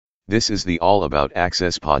This is the All About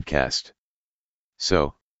Access podcast.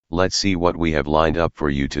 So, let's see what we have lined up for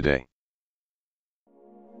you today.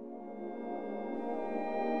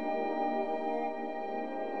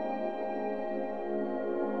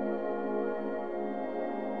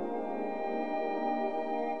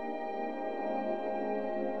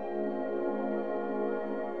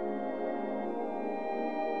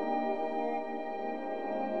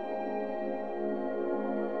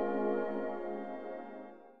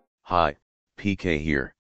 Hi, PK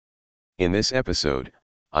here. In this episode,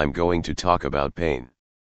 I'm going to talk about pain.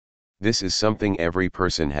 This is something every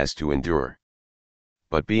person has to endure.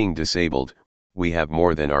 But being disabled, we have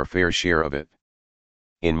more than our fair share of it.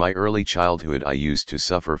 In my early childhood, I used to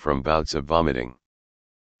suffer from bouts of vomiting.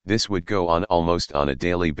 This would go on almost on a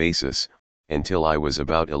daily basis, until I was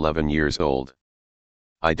about 11 years old.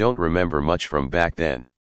 I don't remember much from back then.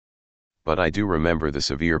 But I do remember the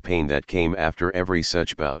severe pain that came after every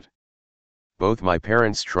such bout. Both my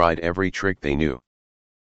parents tried every trick they knew.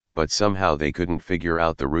 But somehow they couldn't figure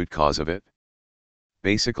out the root cause of it.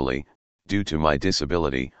 Basically, due to my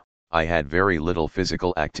disability, I had very little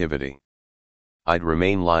physical activity. I'd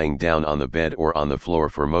remain lying down on the bed or on the floor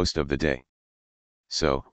for most of the day.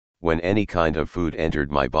 So, when any kind of food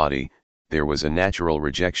entered my body, there was a natural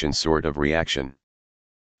rejection sort of reaction.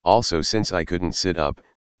 Also, since I couldn't sit up,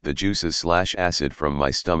 the juices/acid from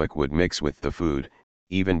my stomach would mix with the food,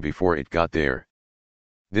 even before it got there.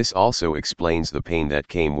 This also explains the pain that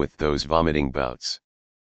came with those vomiting bouts.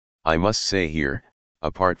 I must say here,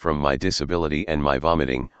 apart from my disability and my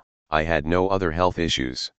vomiting, I had no other health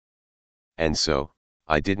issues. And so,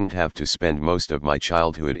 I didn't have to spend most of my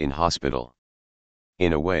childhood in hospital.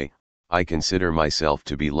 In a way, I consider myself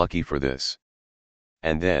to be lucky for this.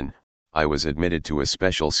 And then, I was admitted to a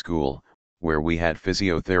special school, where we had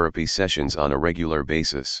physiotherapy sessions on a regular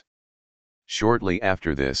basis. Shortly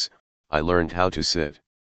after this, I learned how to sit.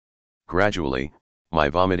 Gradually, my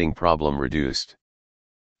vomiting problem reduced.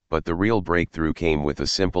 But the real breakthrough came with a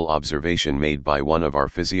simple observation made by one of our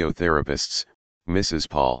physiotherapists, Mrs.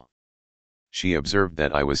 Paul. She observed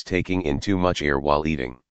that I was taking in too much air while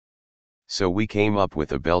eating. So we came up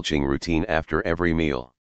with a belching routine after every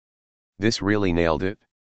meal. This really nailed it.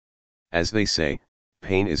 As they say,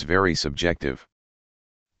 pain is very subjective.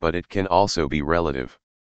 But it can also be relative.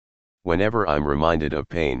 Whenever I'm reminded of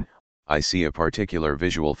pain, I see a particular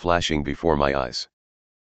visual flashing before my eyes.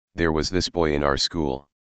 There was this boy in our school.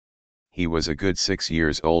 He was a good 6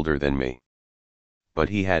 years older than me. But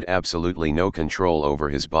he had absolutely no control over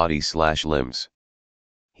his body/limbs.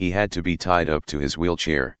 He had to be tied up to his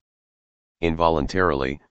wheelchair.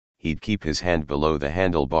 Involuntarily, he'd keep his hand below the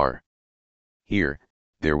handlebar. Here,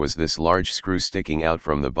 there was this large screw sticking out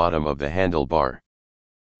from the bottom of the handlebar.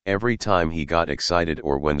 Every time he got excited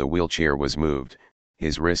or when the wheelchair was moved,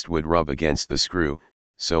 his wrist would rub against the screw,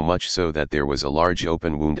 so much so that there was a large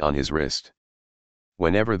open wound on his wrist.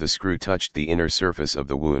 Whenever the screw touched the inner surface of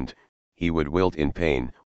the wound, he would wilt in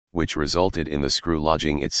pain, which resulted in the screw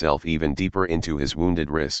lodging itself even deeper into his wounded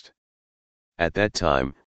wrist. At that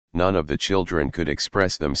time, none of the children could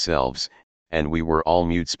express themselves, and we were all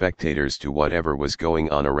mute spectators to whatever was going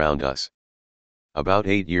on around us. About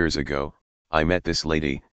 8 years ago, I met this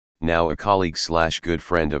lady, now a colleague/good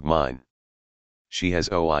friend of mine. She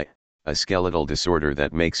has OI, a skeletal disorder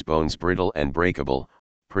that makes bones brittle and breakable,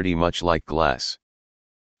 pretty much like glass.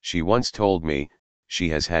 She once told me, she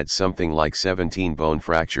has had something like 17 bone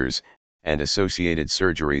fractures, and associated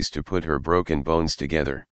surgeries to put her broken bones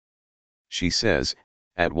together. She says,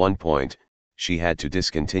 at one point, she had to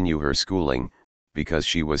discontinue her schooling, because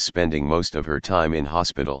she was spending most of her time in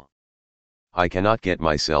hospital. I cannot get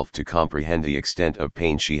myself to comprehend the extent of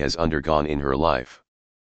pain she has undergone in her life.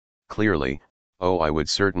 Clearly, I would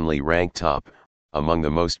certainly rank top, among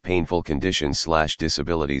the most painful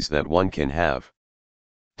conditions/disabilities that one can have.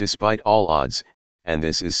 Despite all odds, and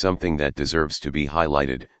this is something that deserves to be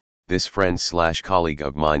highlighted, this friend/colleague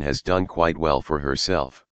of mine has done quite well for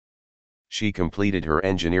herself. She completed her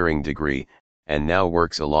engineering degree, and now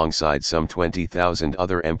works alongside some 20,000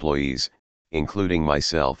 other employees, including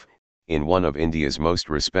myself, in one of India's most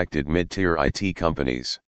respected mid-tier IT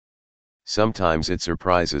companies. Sometimes it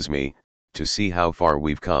surprises me, to see how far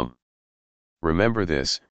we've come. Remember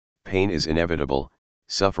this, pain is inevitable,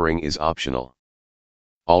 suffering is optional.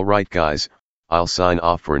 Alright guys, I'll sign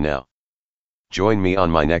off for now. Join me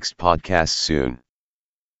on my next podcast soon.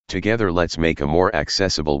 Together let's make a more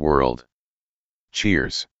accessible world.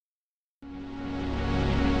 Cheers.